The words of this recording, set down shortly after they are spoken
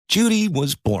Judy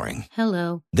was boring.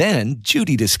 Hello. Then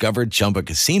Judy discovered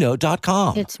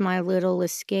ChumbaCasino.com. It's my little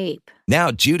escape. Now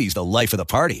Judy's the life of the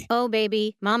party. Oh,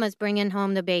 baby, mama's bringing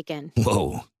home the bacon.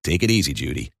 Whoa, take it easy,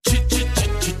 Judy.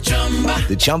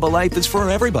 The Chumba life is for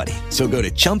everybody. So go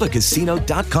to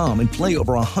ChumbaCasino.com and play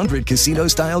over 100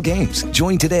 casino-style games.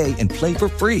 Join today and play for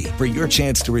free for your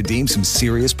chance to redeem some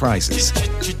serious prizes.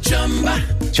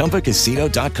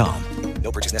 ChumbaCasino.com.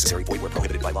 No purchase necessary. Void where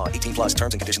prohibited by law. 18 plus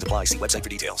terms and conditions apply. See website for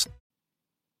details.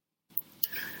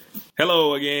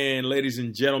 Hello again, ladies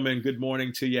and gentlemen. Good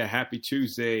morning to you. Happy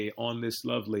Tuesday on this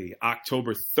lovely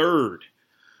October 3rd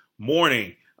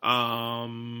morning.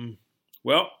 Yeah,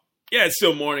 it's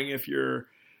still morning if you're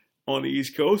on the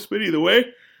East Coast, but either way,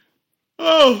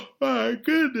 oh my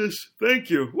goodness, thank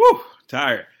you. Woo,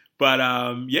 tired. But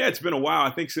yeah, it's been a while.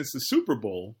 I think since the Super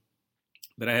Bowl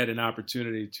that I had an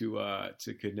opportunity to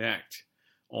connect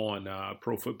on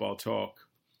Pro Football Talk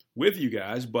with you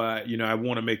guys. But I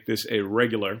want to make this a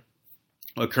regular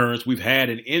occurrence. We've had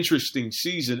an interesting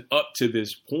season up to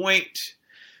this point.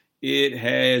 It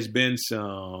has been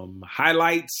some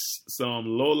highlights, some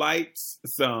lowlights,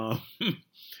 some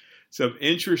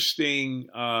interesting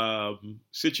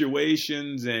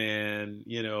situations, and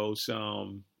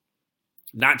some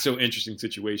not so interesting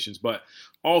situations. But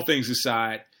all things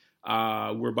aside,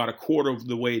 we're about a quarter of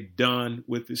the way done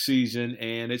with the season,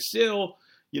 and it's still,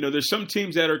 there's some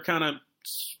teams that are kind of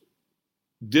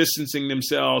distancing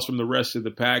themselves from the rest of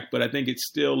the pack, but I think it's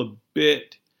still a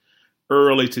bit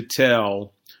early to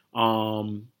tell.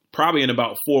 Probably in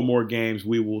about 4 more games,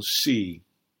 we will see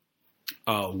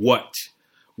what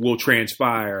will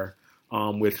transpire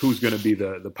with who's going to be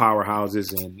the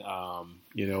powerhouses and,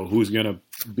 who's going to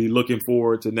be looking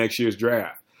forward to next year's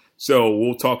draft. So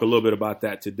we'll talk a little bit about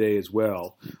that today as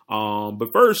well. But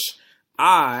first,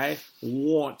 I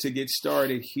want to get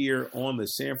started here on the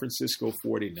San Francisco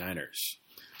 49ers.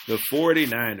 The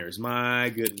 49ers, my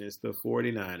goodness, the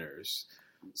 49ers.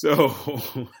 So,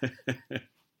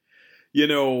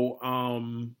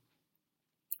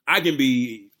 I can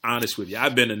be honest with you.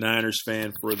 I've been a Niners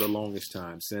fan for the longest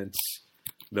time, since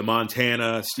the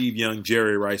Montana, Steve Young,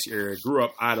 Jerry Rice era. Grew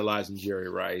up idolizing Jerry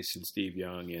Rice and Steve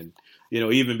Young, and,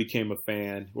 even became a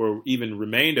fan, or even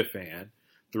remained a fan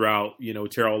throughout,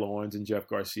 Terrell Owens and Jeff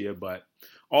Garcia. But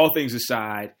all things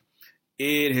aside,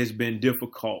 it has been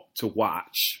difficult to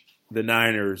watch the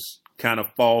Niners kind of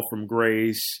fall from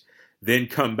grace, then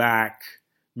come back,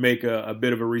 make a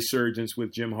bit of a resurgence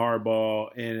with Jim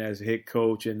Harbaugh and as a head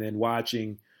coach, and then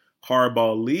watching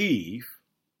Harbaugh leave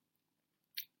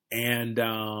and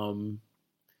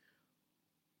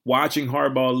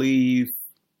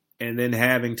then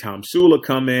having Tom Sula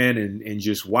come in and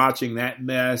just watching that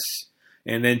mess,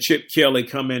 and then Chip Kelly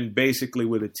come in basically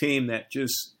with a team that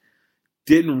just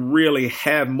didn't really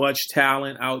have much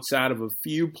talent outside of a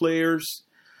few players.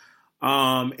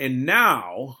 And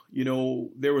now,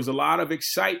 there was a lot of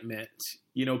excitement.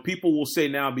 People will say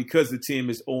now, because the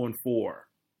team is 0-4,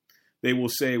 they will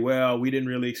say, well, we didn't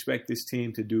really expect this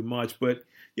team to do much. But,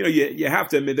 you have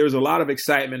to admit there's a lot of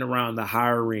excitement around the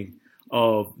hiring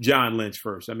of John Lynch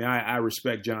first. I mean, I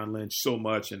respect John Lynch so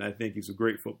much, and I think he's a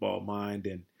great football mind.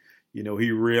 And,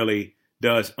 he really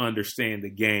does understand the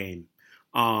game.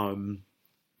 And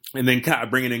then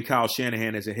bringing in Kyle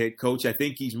Shanahan as a head coach. I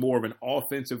think he's more of an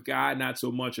offensive guy, not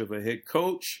so much of a head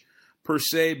coach per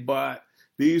se, but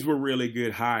these were really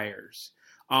good hires.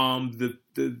 The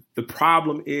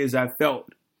problem is, I felt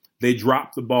they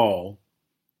dropped the ball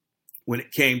when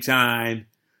it came time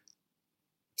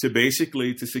to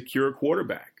secure a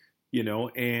quarterback,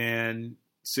 and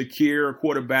secure a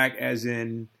quarterback as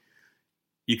in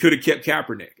you could have kept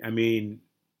Kaepernick. I mean,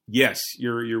 yes,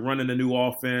 you're running a new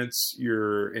offense,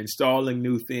 you're installing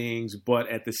new things, but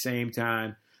at the same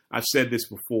time, I've said this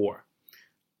before,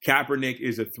 Kaepernick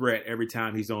is a threat every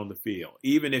time he's on the field.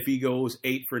 Even if he goes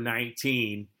 8 for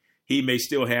 19, he may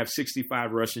still have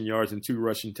 65 rushing yards and 2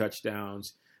 rushing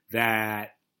touchdowns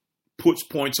that puts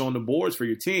points on the boards for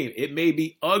your team. It may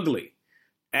be ugly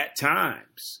at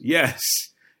times. Yes,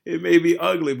 it may be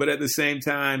ugly, but at the same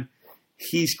time,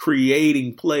 he's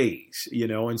creating plays,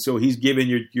 and so he's giving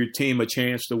your team a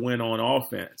chance to win on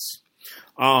offense.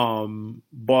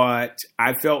 But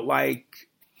I felt like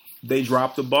they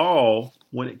dropped the ball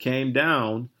when it came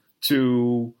down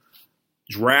to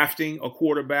drafting a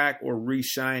quarterback or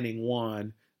re-signing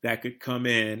one that could come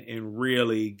in and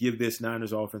really give this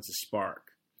Niners offense a spark.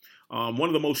 One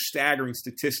of the most staggering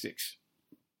statistics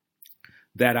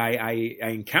that I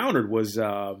encountered was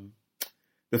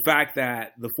the fact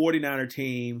that the 49er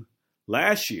team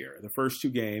last year, the first 2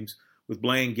 games with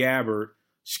Blaine Gabbert,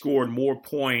 scored more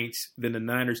points than the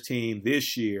Niners team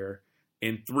this year,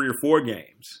 in 3 or 4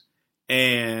 games.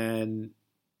 And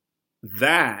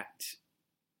that's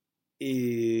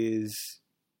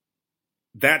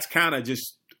kind of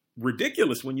just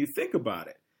ridiculous when you think about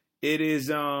it. It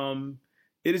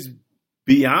is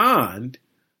beyond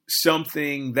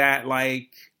something that,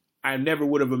 like, I never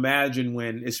would have imagined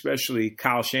when, especially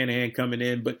Kyle Shanahan coming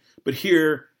in. But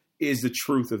here is the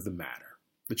truth of the matter.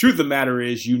 The truth of the matter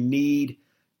is you need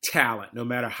talent, no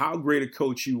matter how great a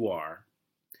coach you are.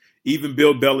 Even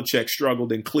Bill Belichick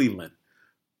struggled in Cleveland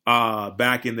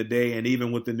back in the day, and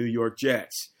even with the New York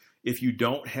Jets. If you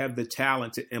don't have the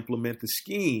talent to implement the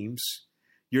schemes,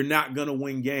 you're not going to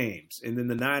win games. And then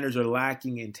the Niners are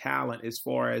lacking in talent as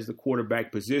far as the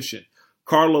quarterback position.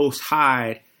 Carlos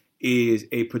Hyde is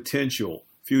a potential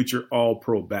future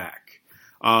All-Pro back.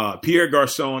 Pierre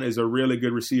Garçon is a really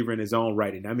good receiver in his own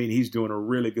right. And I mean, he's doing a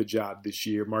really good job this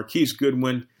year. Marquise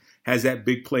Goodwin has that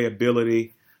big play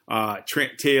ability.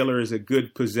 Trent Taylor is a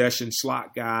good possession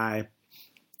slot guy.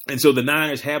 And so the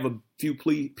Niners have a few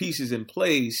pieces in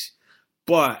place,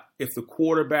 but if the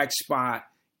quarterback spot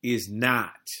is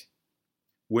not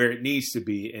where it needs to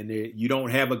be, and you don't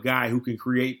have a guy who can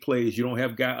create plays, you don't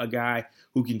have a guy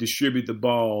who can distribute the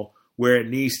ball where it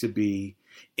needs to be,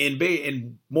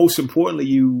 and most importantly,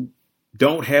 you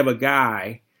don't have a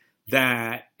guy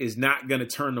that is not going to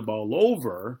turn the ball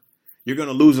over, you're going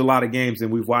to lose a lot of games.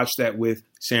 And we've watched that with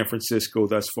San Francisco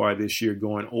thus far this year,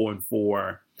 going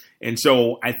 0-4. And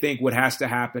so I think what has to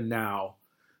happen now,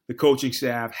 the coaching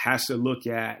staff has to look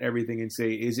at everything and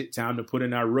say, is it time to put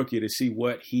in our rookie to see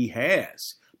what he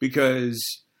has?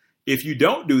 Because if you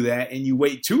don't do that and you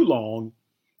wait too long,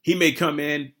 he may come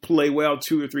in, play well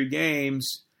 2 or 3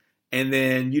 games, and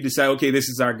then you decide, okay, this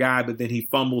is our guy, but then he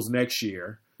fumbles next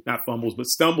year. Not fumbles, but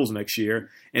stumbles next year.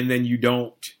 And then you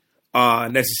don't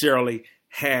necessarily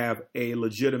have a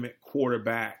legitimate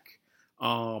quarterback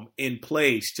in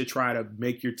place to try to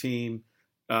make your team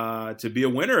to be a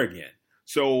winner again.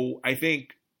 So I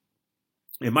think,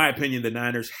 in my opinion, the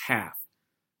Niners have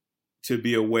to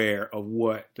be aware of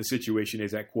what the situation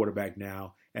is at quarterback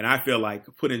now. And I feel like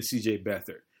put in C.J.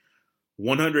 Beathard.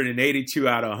 182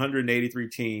 out of 183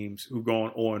 teams who've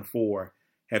gone 0-4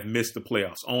 have missed the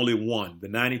playoffs. Only one, the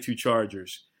 92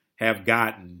 Chargers, have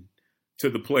gotten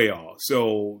to the playoffs.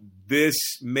 So this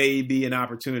may be an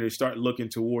opportunity to start looking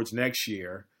towards next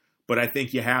year, but I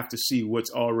think you have to see what's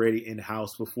already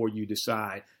in-house before you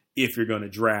decide if you're going to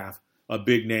draft a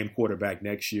big-name quarterback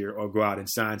next year or go out and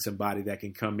sign somebody that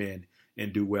can come in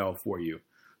and do well for you.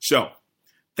 So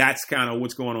that's kind of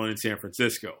what's going on in San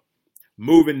Francisco.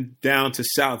 Moving down to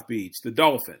South Beach, the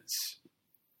Dolphins.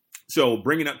 So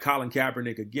bringing up Colin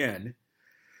Kaepernick again,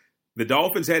 the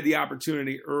Dolphins had the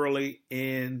opportunity early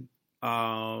in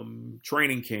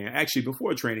training camp, actually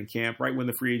before training camp, right when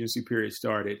the free agency period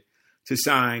started, to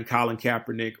sign Colin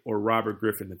Kaepernick or Robert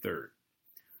Griffin III.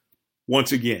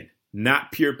 Once again,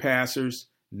 not pure passers,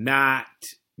 not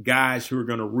guys who are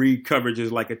going to read coverages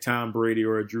like a Tom Brady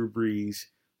or a Drew Brees,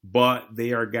 but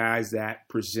they are guys that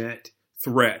present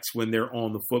threats when they're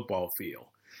on the football field.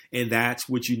 And that's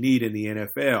what you need in the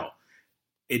NFL.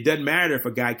 It doesn't matter if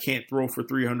a guy can't throw for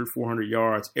 300, 400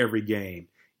 yards every game.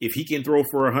 If he can throw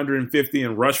for 150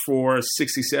 and rush for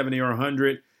 60, 70, or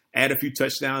 100, add a few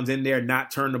touchdowns in there,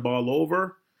 not turn the ball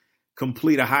over,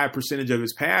 complete a high percentage of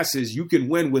his passes, you can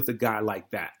win with a guy like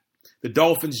that. The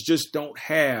Dolphins just don't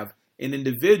have an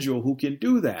individual who can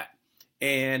do that.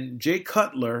 And Jay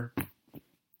Cutler,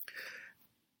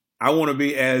 I want to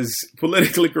be as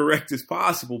politically correct as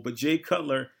possible, but Jay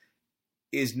Cutler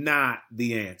is not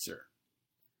the answer.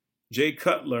 Jay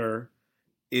Cutler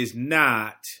is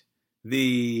not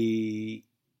the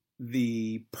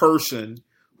person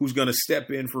who's going to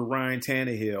step in for Ryan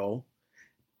Tannehill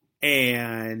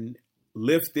and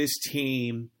lift this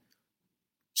team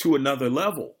to another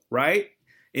level, right?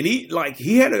 And he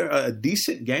had a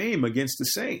decent game against the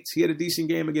Saints. He had a decent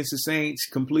game against the Saints,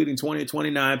 completing 20 or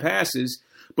 29 passes,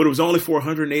 but it was only for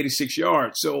 186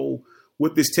 yards. So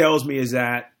what this tells me is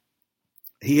that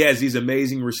he has these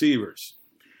amazing receivers.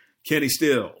 Kenny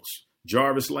Stills,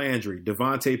 Jarvis Landry,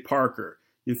 Devontae Parker.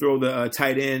 You throw the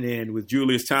tight end in with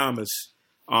Julius Thomas,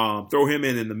 throw him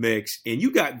in the mix, and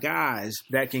you got guys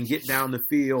that can get down the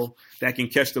field, that can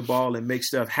catch the ball and make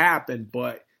stuff happen,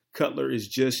 but Cutler is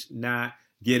just not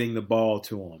getting the ball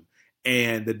to him.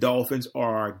 And the Dolphins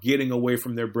are getting away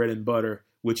from their bread and butter,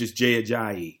 which is Jay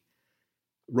Ajayi.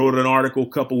 Wrote an article a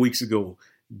couple weeks ago.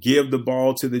 Give the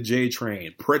ball to the J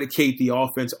train. Predicate the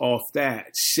offense off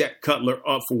that. Set Cutler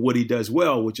up for what he does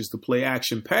well, which is the play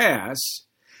action pass.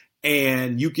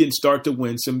 And you can start to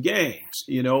win some games,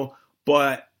 you know.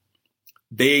 But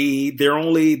They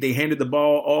handed the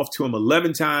ball off to him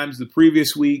 11 times the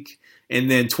previous week and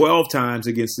then 12 times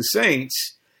against the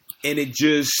Saints. And it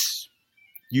just,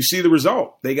 you see the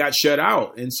result. They got shut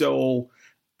out. And so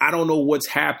I don't know what's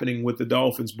happening with the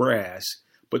Dolphins brass,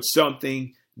 but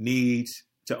something needs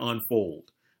to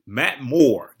unfold. Matt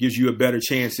Moore gives you a better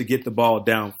chance to get the ball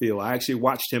downfield. I actually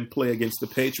watched him play against the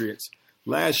Patriots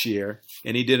last year,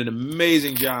 and he did an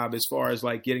amazing job as far as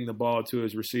like getting the ball to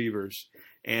his receivers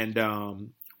and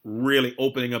really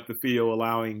opening up the field,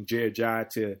 allowing Jay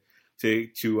Ajayi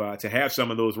to have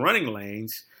some of those running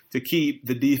lanes to keep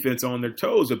the defense on their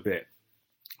toes a bit.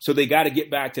 So they got to get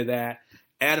back to that.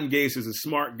 Adam Gase is a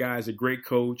smart guy, is a great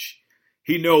coach.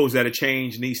 He knows that a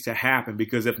change needs to happen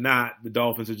because if not, the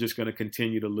Dolphins are just going to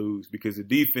continue to lose because the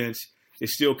defense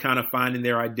is still kind of finding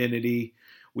their identity.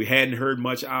 We hadn't heard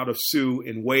much out of Sue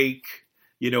and Wake,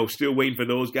 still waiting for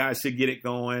those guys to get it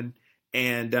going.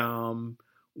 And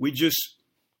we just,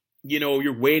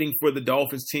 you're waiting for the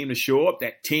Dolphins team to show up,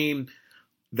 that team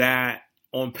that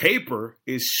on paper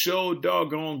is so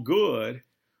doggone good,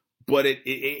 but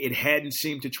it hadn't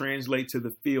seemed to translate to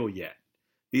the field yet.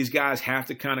 These guys have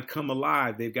to kind of come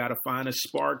alive. They've got to find a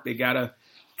spark. They got to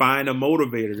find a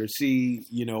motivator to see,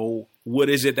 what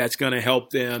is it that's going to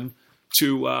help them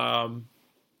to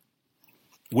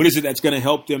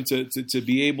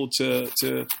be able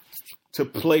to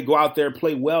play, go out there,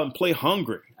 play well, and play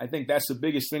hungry. I think that's the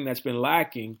biggest thing that's been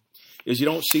lacking is you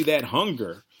don't see that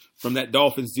hunger from that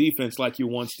Dolphins defense like you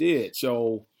once did.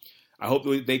 So I hope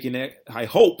that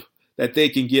they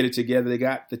can get it together. They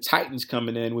got the Titans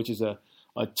coming in, which is a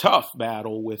tough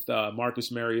battle with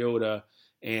Marcus Mariota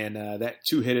and that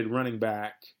two-headed running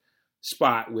back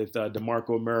spot with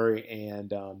DeMarco Murray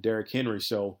and Derrick Henry.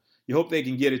 So you hope they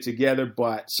can get it together,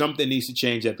 but something needs to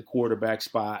change at the quarterback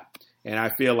spot. And I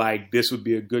feel like this would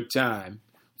be a good time,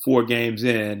 4 games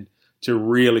in, to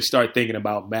really start thinking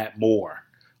about Matt Moore.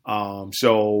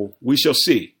 So we shall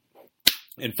see.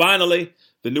 And finally,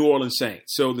 the New Orleans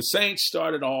Saints. So the Saints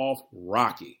started off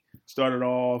rocky. Started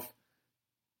off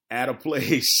at a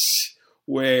place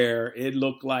where it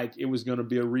looked like it was going to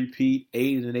be a repeat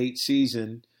 8-8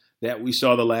 season that we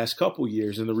saw the last couple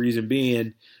years. And the reason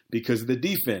being because of the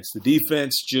defense. The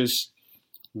defense just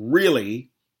really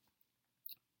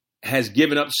has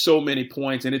given up so many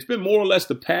points. And it's been more or less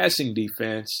the passing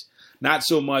defense, not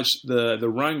so much the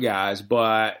run guys.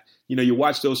 But, you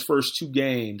watch those first 2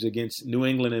 games against New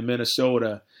England and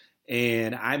Minnesota.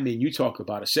 And, you talk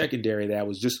about a secondary that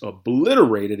was just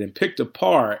obliterated and picked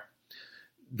apart.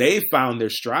 They found their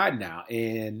stride now.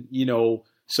 And,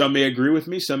 some may agree with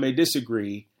me, some may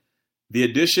disagree. The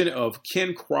addition of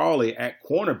Ken Crawley at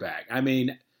cornerback.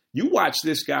 You watch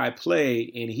this guy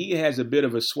play, and he has a bit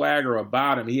of a swagger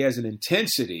about him. He has an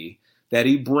intensity that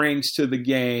he brings to the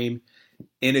game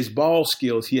in his ball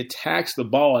skills. He attacks the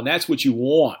ball, and that's what you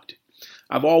want.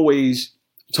 I've always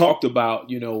talked about,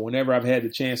 whenever I've had the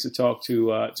chance to talk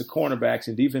to cornerbacks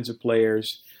and defensive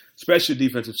players, especially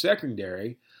defensive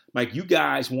secondary, like you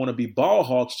guys want to be ball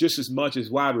hawks just as much as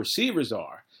wide receivers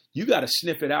are. You got to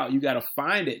sniff it out. You got to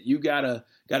find it. You got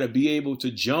to be able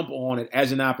to jump on it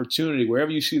as an opportunity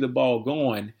wherever you see the ball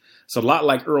going. It's a lot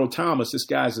like Earl Thomas. This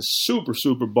guy's a super,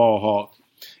 super ball hawk.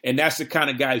 And that's the kind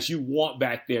of guys you want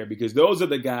back there because those are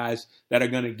the guys that are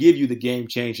going to give you the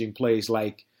game-changing plays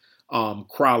like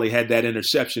Crowley had that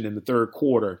interception in the third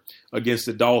quarter against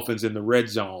the Dolphins in the red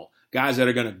zone. Guys that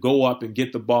are going to go up and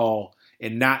get the ball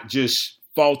and not just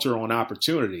falter on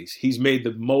opportunities. He's made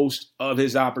the most of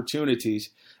his opportunities.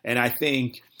 And I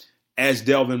think as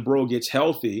Delvin Breaux gets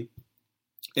healthy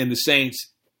and the Saints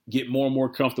get more and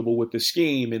more comfortable with the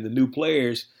scheme and the new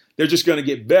players, they're just going to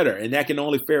get better. And that can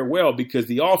only fare well because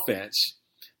the offense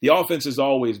has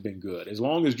always been good. As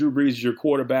long as Drew Brees is your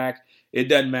quarterback, it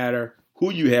doesn't matter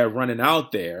who you have running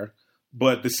out there.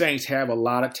 But the Saints have a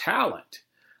lot of talent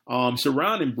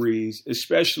surrounding Brees,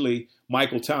 especially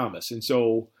Michael Thomas. And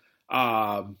so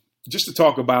just to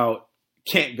talk about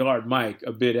Can't Guard Mike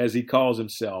a bit, as he calls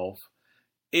himself,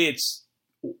 it's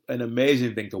an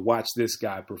amazing thing to watch this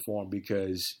guy perform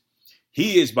because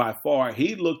he is by far,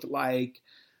 he looked like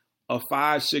a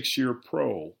 5-6 year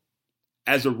pro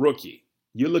as a rookie.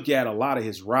 You look at a lot of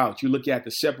his routes. You look at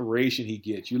the separation he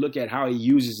gets. You look at how he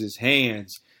uses his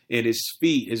hands and his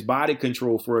feet, his body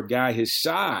control for a guy his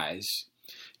size.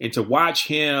 And to watch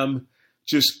him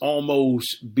just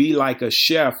almost be like a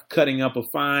chef cutting up a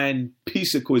fine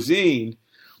piece of cuisine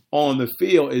on the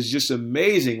field is just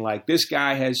amazing. Like this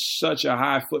guy has such a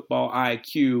high football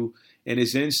IQ and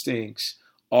his instincts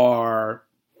are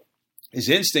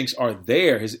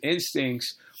there. His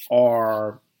instincts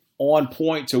are on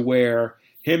point to where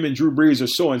him and Drew Brees are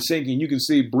so in sync, and you can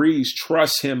see Brees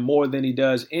trusts him more than he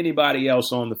does anybody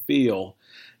else on the field,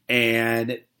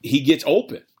 and he gets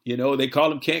open. You know, they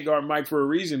call him Can't Guard Mike for a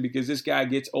reason, because this guy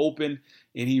gets open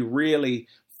and he really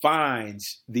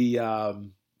finds the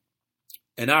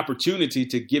an opportunity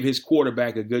to give his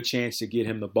quarterback a good chance to get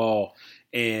him the ball.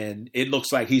 And it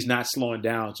looks like he's not slowing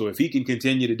down. So if he can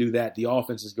continue to do that, the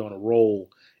offense is going to roll.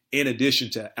 In addition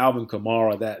to Alvin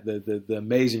Kamara, that the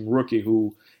amazing rookie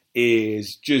who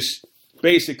is just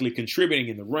basically contributing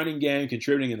in the running game,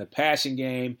 contributing in the passing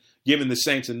game, giving the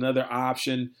Saints another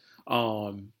option,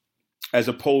 as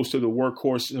opposed to the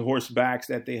horse backs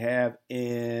that they have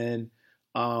in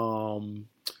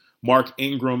Mark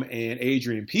Ingram and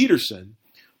Adrian Peterson.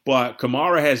 But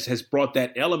Kamara has brought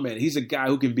that element. He's a guy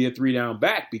who can be a 3-down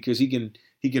back because he can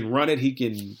run it. He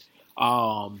can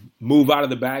move out of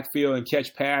the backfield and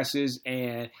catch passes.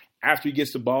 And after he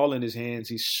gets the ball in his hands,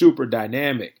 he's super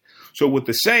dynamic. So with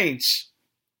the Saints,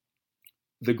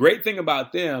 the great thing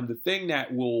about them, the thing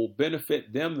that will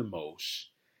benefit them the most,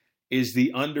 is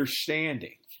the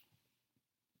understanding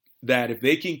that if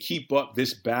they can keep up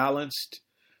this balanced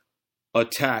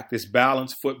attack, this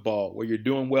balanced football, where you're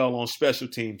doing well on special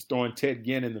teams, throwing Ted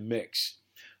Ginn in the mix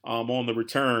on the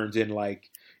returns, and like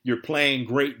you're playing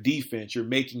great defense, you're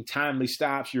making timely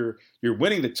stops, you're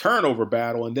winning the turnover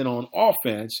battle, and then on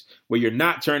offense, where you're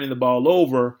not turning the ball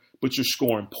over, but you're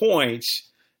scoring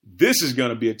points, this is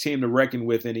going to be a team to reckon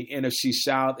with in the NFC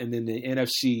South and then the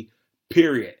NFC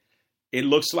period. It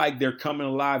looks like they're coming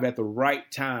alive at the right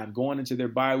time, going into their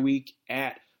bye week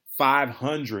at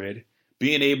 500,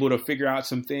 being able to figure out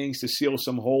some things to seal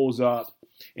some holes up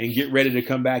and get ready to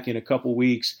come back in a couple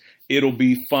weeks. It'll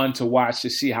be fun to watch to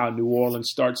see how New Orleans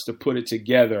starts to put it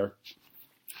together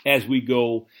as we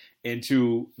go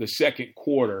into the second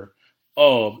quarter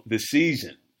of the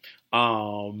season.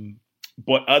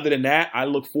 But other than that, I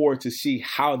look forward to see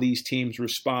how these teams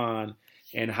respond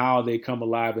and how they come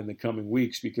alive in the coming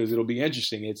weeks, because it'll be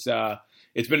interesting. It's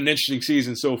been an interesting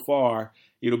season so far.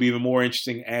 It'll be even more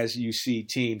interesting as you see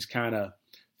teams kind of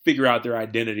figure out their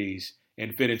identities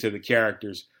and fit into the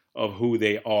characters of who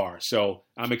they are. So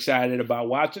I'm excited about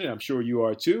watching it. I'm sure you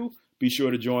are too. Be sure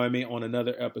to join me on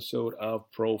another episode of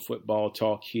Pro Football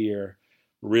Talk here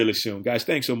really soon. Guys,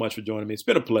 thanks so much for joining me. It's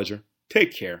been a pleasure.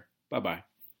 Take care. Bye-bye.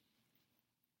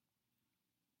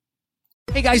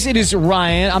 Hey guys, it is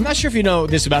Ryan. I'm not sure if you know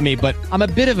this about me, but I'm a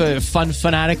bit of a fun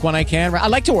fanatic when I can. I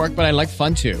like to work, but I like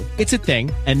fun too. It's a thing.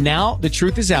 And now the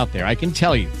truth is out there. I can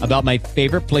tell you about my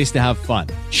favorite place to have fun.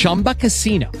 Chumba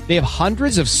Casino. They have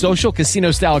hundreds of social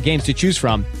casino style games to choose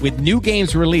from with new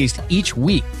games released each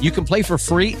week. You can play for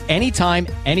free anytime,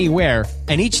 anywhere.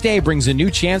 And each day brings a new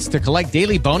chance to collect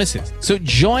daily bonuses. So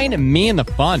join me in the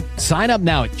fun. Sign up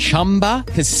now at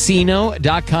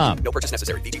ChumbaCasino.com. No purchase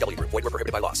necessary. VGW Group. Void where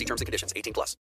prohibited by law. See terms and conditions. 18+.